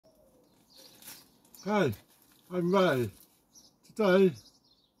Hi, I'm Ray. Today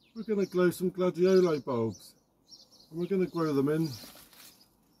we're going to grow some Gladioli bulbs and we're going to grow them in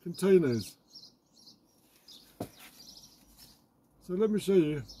containers. So let me show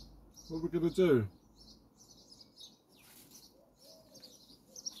you what we're going to do.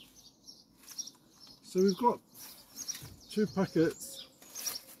 So we've got 2 packets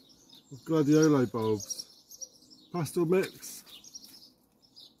of Gladioli bulbs, pastel mix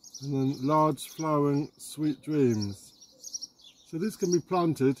and then large flowering sweet dreams. So these can be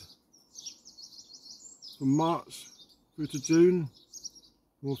planted from March through to June, and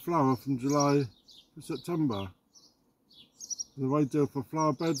will flower from July to September. And they're ideal for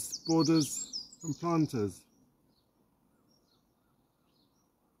flower beds, borders and planters.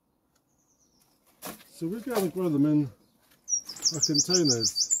 So we're going to grow them in our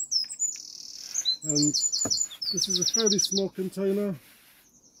containers, and this is a fairly small container,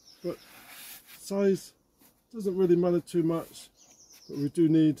 but size doesn't really matter too much, but we do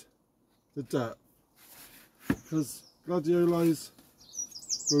need the depth because Gladiolis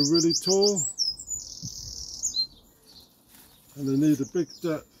grow really tall and they need a big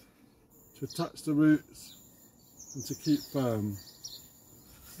depth to attach the roots and to keep firm.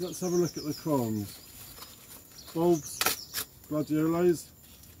 So let's have a look at the corms. Bulbs, Gladiolus,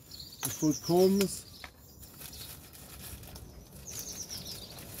 are called corms.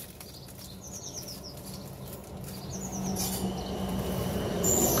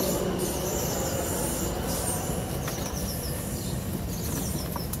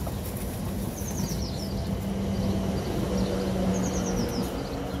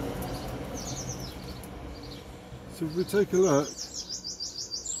 So if we take a look,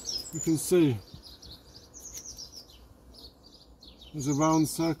 you can see there's a round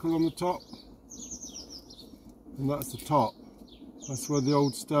circle on the top, and that's the top. That's where the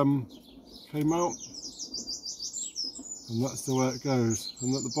old stem came out, and that's the way it goes.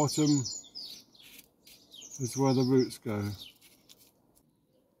 And at the bottom is where the roots go.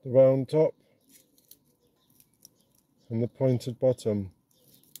 The round top and the pointed bottom.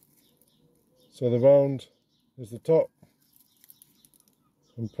 So the round is the top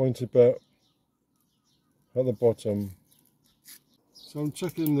and pointed bit at the bottom. So I'm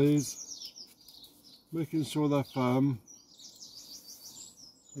checking these, making sure they're firm,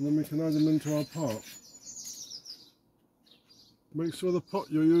 and then we can add them into our pot. Make sure the pot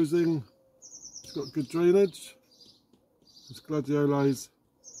you're using has got good drainage, because Gladiolis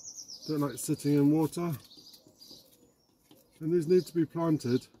don't like sitting in water. And these need to be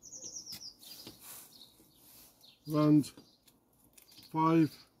planted around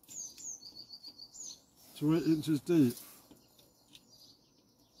 5 to 8 inches deep,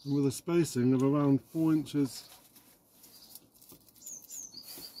 and with a spacing of around 4 inches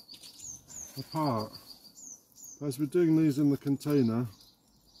apart. As we're doing these in the container,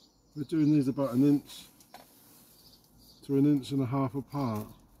 we're doing these about 1 inch to 1.5 inches apart.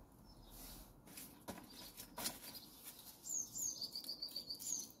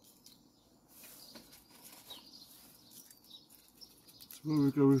 There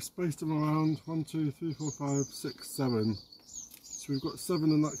we go, we've spaced them around 1, 2, 3, 4, 5, 6, 7. So we've got 7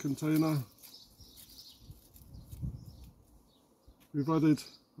 in that container. We've added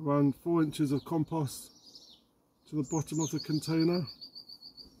around 4 inches of compost to the bottom of the container.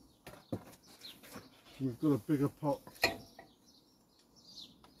 And we've got a bigger pot,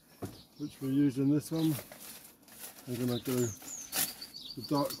 which we're using this one. I'm going to go the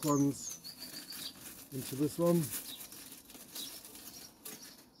dark ones into this one.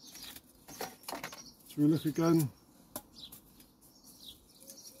 So we look again.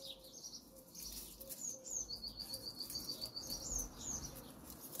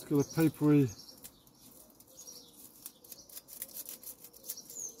 It's got a papery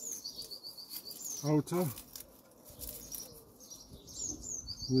outer, and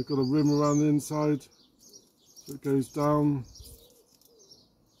we've got a rim around the inside, so it goes down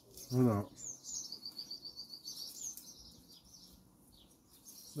and up.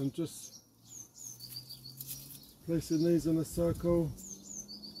 So I'm just placing these in a circle.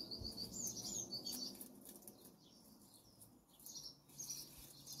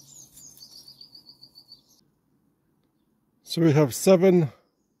 So we have 7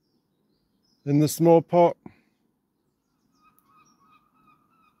 in the small pot,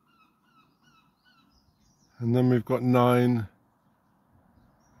 and then we've got 9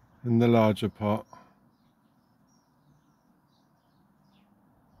 in the larger pot.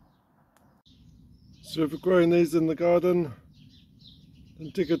 So if we're growing these in the garden,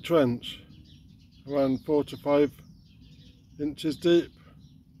 then dig a trench around 4 to 5 inches deep.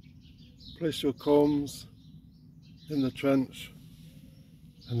 place your corms in the trench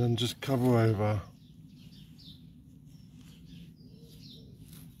and then just cover over.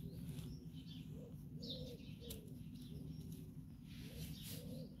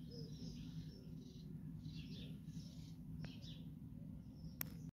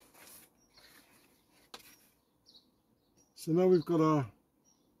 So now we've got our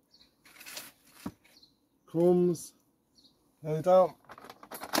corms laid out.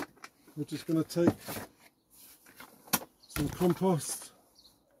 We're just going to take some compost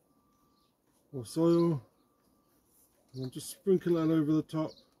or soil and I'll just sprinkle that over the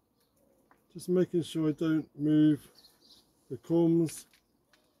top, just making sure I don't move the corms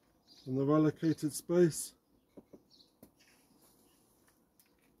from the allocated space.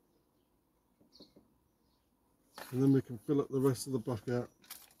 And then we can fill up the rest of the bucket.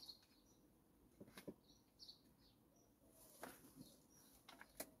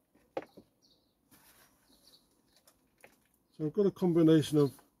 So I've got a combination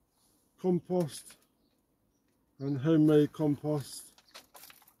of compost and homemade compost,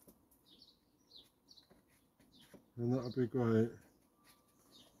 and that would be great.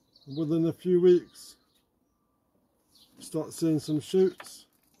 And within a few weeks, start seeing some shoots.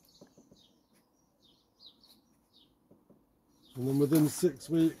 And then within 6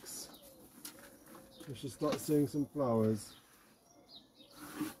 weeks, we should start seeing some flowers.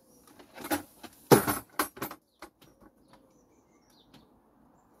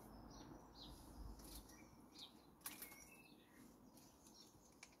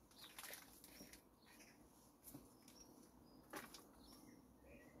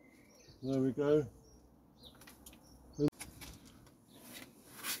 There we go.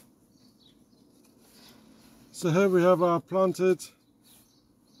 So here we have our planted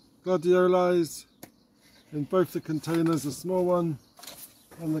Gladiolis in both the containers, the small one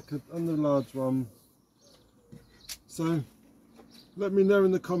and the large one. So let me know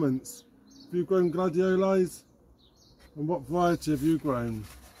in the comments, have you grown Gladiolis and what variety have you grown?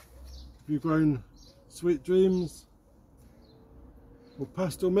 Have you grown Sweet Dreams or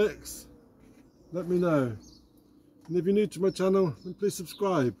Pastel Mix? Let me know. And if you're new to my channel, then please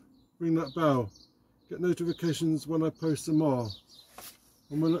subscribe, ring that bell, get notifications when I post some more,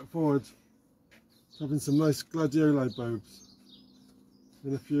 and we'll look forward to having some nice gladioli bulbs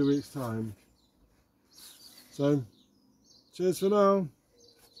in a few weeks' time. So, cheers for now.